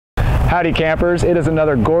Howdy campers, it is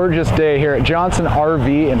another gorgeous day here at Johnson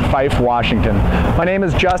RV in Fife, Washington. My name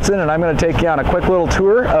is Justin and I'm going to take you on a quick little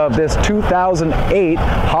tour of this 2008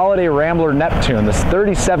 Holiday Rambler Neptune, this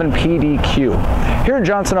 37 PDQ. Here at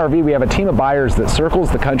Johnson RV we have a team of buyers that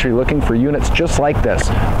circles the country looking for units just like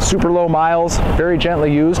this. Super low miles, very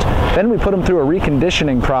gently used. Then we put them through a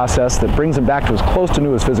reconditioning process that brings them back to as close to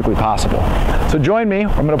new as physically possible. So join me,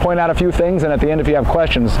 I'm going to point out a few things, and at the end if you have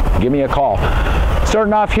questions, give me a call.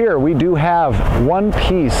 Starting off here, we do have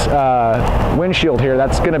one-piece windshield here.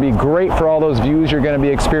 That's going to be great for all those views you're going to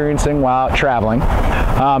be experiencing while out traveling.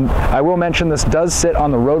 I will mention this does sit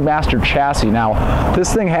on the Roadmaster chassis. Now,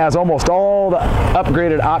 this thing has almost all the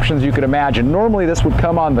upgraded options you could imagine. Normally, this would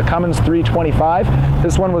come on the Cummins 325.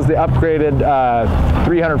 This one was the upgraded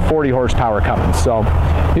 340 horsepower Cummins. So,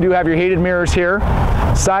 you do have your heated mirrors here.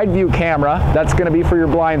 Side view camera, that's going to be for your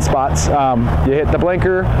blind spots. You hit the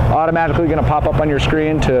blinker, automatically going to pop up on your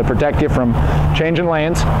screen to protect you from changing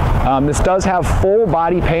lanes. This does have full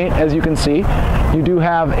body paint, as you can see. You do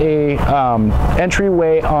have a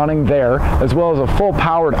entryway awning there, as well as a full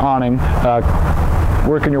powered awning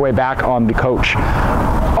working your way back on the coach.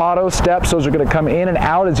 Auto steps, those are going to come in and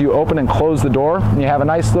out as you open and close the door. And you have a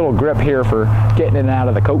nice little grip here for getting in and out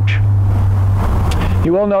of the coach.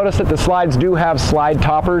 You will notice that the slides do have slide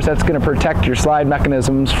toppers. That's going to protect your slide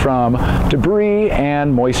mechanisms from debris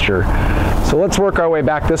and moisture. So let's work our way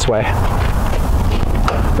back this way.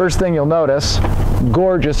 First thing you'll notice,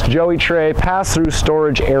 gorgeous Joey tray pass-through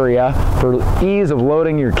storage area for ease of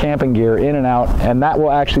loading your camping gear in and out, and that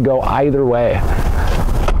will actually go either way.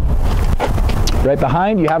 Right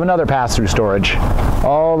behind you have another pass-through storage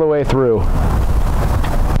all the way through.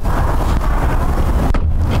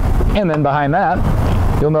 And then behind that,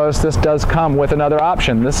 you'll notice this does come with another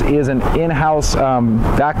option. This is an in-house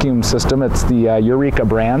vacuum system. It's the Eureka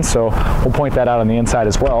brand, so we'll point that out on the inside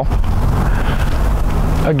as well.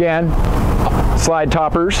 Again, slide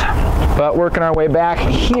toppers, but working our way back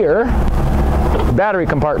here, battery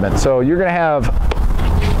compartment. So you're going to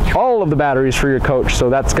have all of the batteries for your coach, so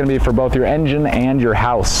that's going to be for both your engine and your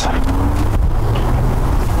house.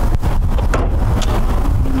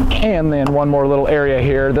 And then one more little area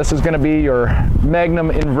here. This is going to be your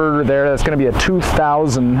Magnum inverter there. That's going to be a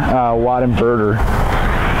 2,000 watt inverter.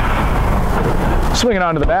 Swinging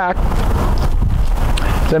on to the back.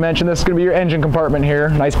 As I mentioned, this is going to be your engine compartment here.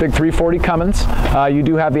 Nice big 340 Cummins. You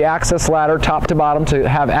do have the access ladder top to bottom to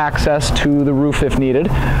have access to the roof if needed.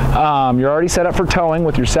 You're already set up for towing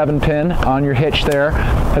with your 7-pin on your hitch there,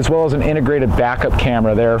 as well as an integrated backup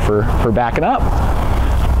camera there for backing up.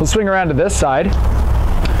 We'll swing around to this side.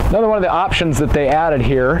 Another one of the options that they added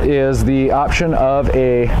here is the option of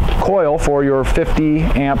a coil for your 50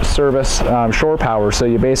 amp service shore power. So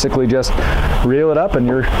you basically just reel it up and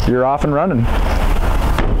you're off and running.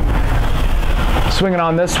 Swinging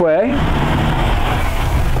on this way.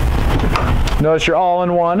 Notice your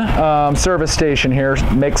all-in-one service station here.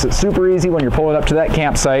 Makes it super easy when you're pulling up to that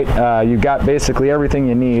campsite. You've got basically everything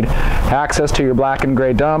you need. Access to your black and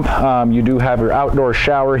gray dump. You do have your outdoor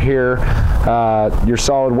shower here. Your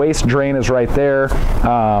solid waste drain is right there.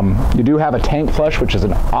 You do have a tank flush, which is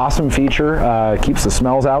an awesome feature. Keeps the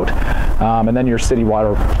smells out. And then your city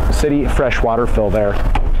fresh water fill there.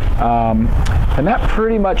 And that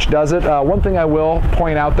pretty much does it. One thing I will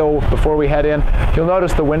point out though before we head in, you'll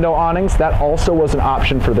notice the window awnings. That also was an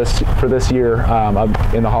option for this year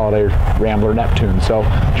in the Holiday Rambler Neptune. So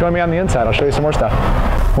join me on the inside. I'll show you some more stuff.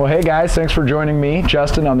 Well, hey guys, thanks for joining me,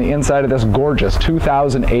 Justin, on the inside of this gorgeous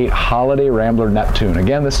 2008 Holiday Rambler Neptune.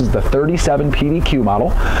 Again, this is the 37 PDQ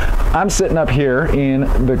model. I'm sitting up here in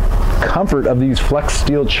the comfort of these flex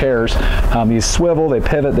steel chairs. These swivel, they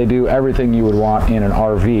pivot, they do everything you would want in an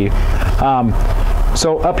RV.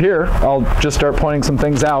 So up here, I'll just start pointing some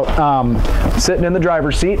things out. Sitting in the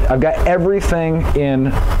driver's seat, I've got everything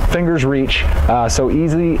in finger's reach, so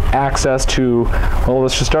easy access to, well,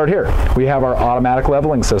 let's just start here. We have our automatic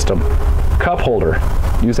leveling system, cup holder,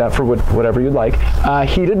 use that for whatever you'd like.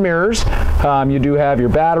 Heated mirrors, you do have your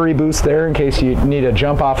battery boost there in case you need to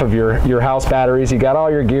jump off of your house batteries. You got all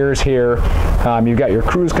your gears here, you've got your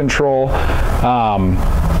cruise control.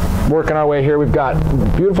 Working our way here, we've got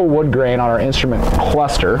beautiful wood grain on our instrument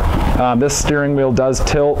cluster. This steering wheel does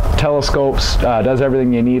tilt, telescopes, does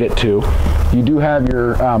everything you need it to. You do have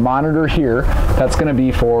your monitor here. That's going to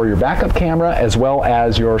be for your backup camera as well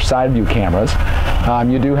as your side view cameras.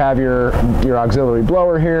 You do have your auxiliary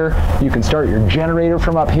blower here. You can start your generator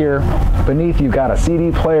from up here. Beneath you've got a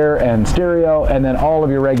CD player and stereo, and then all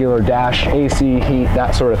of your regular dash, AC, heat,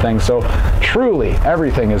 that sort of thing. So truly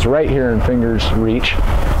everything is right here in finger's reach.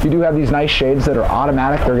 You do have these nice shades that are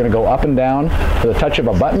automatic. They're going to go up and down with a touch of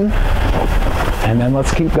a button. And then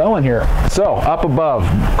let's keep going here. So up above,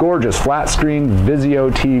 gorgeous flat screen Vizio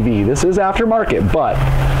TV. This is aftermarket, but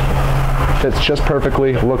fits just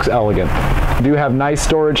perfectly, looks elegant. You do have nice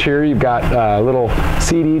storage here. You've got a little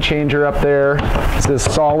CD changer up there. This is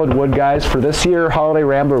solid wood, guys. For this year, Holiday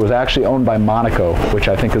Rambler was actually owned by Monaco, which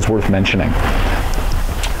I think is worth mentioning.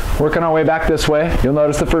 Working our way back this way, you'll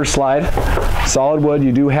notice the first slide. Solid wood.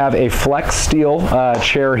 You do have a flex steel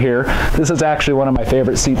chair here. This is actually one of my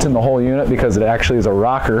favorite seats in the whole unit because it actually is a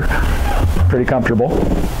rocker. Pretty comfortable.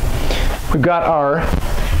 We've got our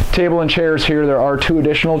table and chairs here. There are 2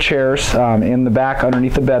 additional chairs in the back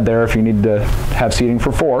underneath the bed there if you need to have seating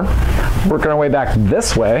for 4. Working our way back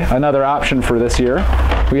this way, another option for this year.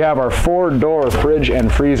 We have our 4-door fridge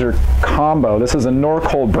and freezer combo. This is a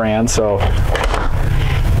Norcold brand, so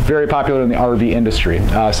very popular in the RV industry.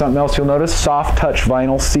 Something else you'll notice, soft touch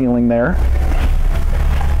vinyl ceiling there.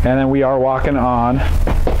 And then we are walking on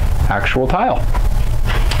actual tile.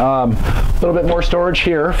 A little bit more storage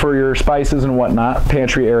here for your spices and whatnot,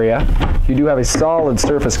 pantry area. You do have a solid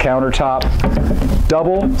surface countertop,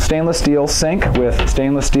 double stainless steel sink with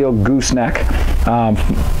stainless steel gooseneck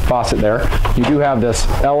faucet there. You do have this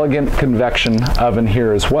elegant convection oven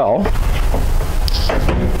here as well.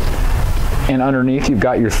 And underneath you've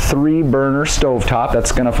got your 3-burner stovetop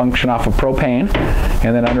that's going to function off of propane.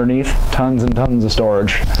 And then underneath, tons and tons of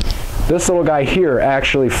storage. This little guy here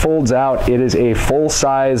actually folds out. It is a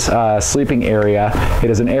full-size sleeping area. It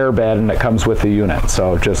is an air bed and it comes with the unit.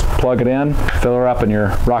 So just plug it in, fill her up, and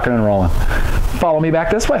you're rocking and rolling. Follow me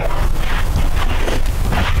back this way.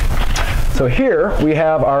 So here we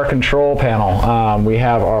have our control panel. We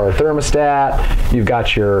have our thermostat. You've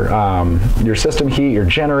got your system heat, your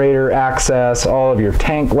generator access, all of your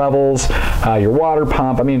tank levels, your water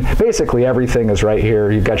pump. I mean, basically everything is right here.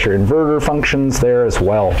 You've got your inverter functions there as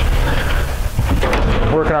well.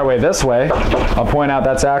 Working our way this way, I'll point out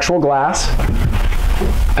that's actual glass.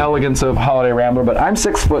 Elegance of Holiday Rambler, but I'm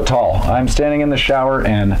 6 foot tall. I'm standing in the shower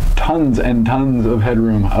and tons of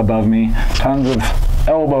headroom above me, tons of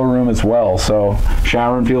elbow room as well, so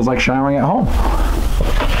showering feels like showering at home.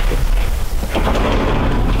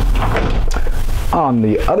 On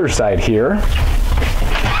the other side here,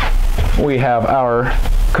 we have our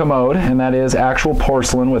commode, and that is actual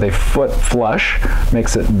porcelain with a foot flush.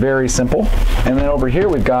 Makes it very simple. And then over here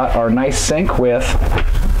we've got our nice sink with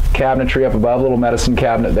cabinetry up above, little medicine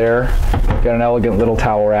cabinet there. Got an elegant little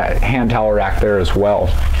towel rack, hand towel rack there as well.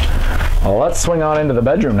 Well, let's swing on into the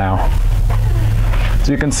bedroom now.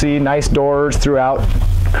 So you can see nice doors throughout,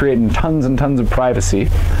 creating tons and tons of privacy.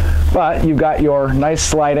 But you've got your nice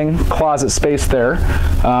sliding closet space there.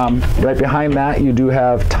 Right behind that, you do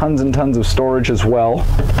have tons and tons of storage as well.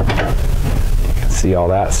 You can see all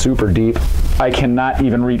that, super deep. I cannot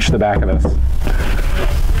even reach the back of this.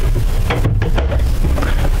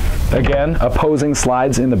 Again, opposing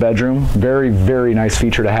slides in the bedroom. Very, very nice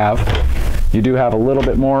feature to have. You do have a little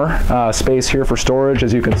bit more space here for storage.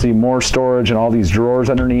 As you can see, more storage and all these drawers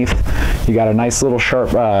underneath. You got a nice little sharp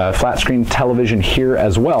flat screen television here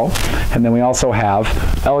as well. And then we also have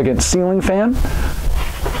elegant ceiling fan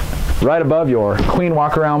right above your queen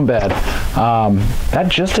walk around bed. That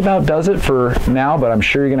just about does it for now, but I'm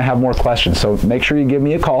sure you're gonna have more questions. So make sure you give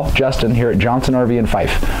me a call, Justin, here at Johnson RV in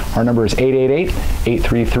Fife. Our number is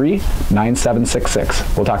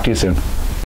 888-833-9766. We'll talk to you soon.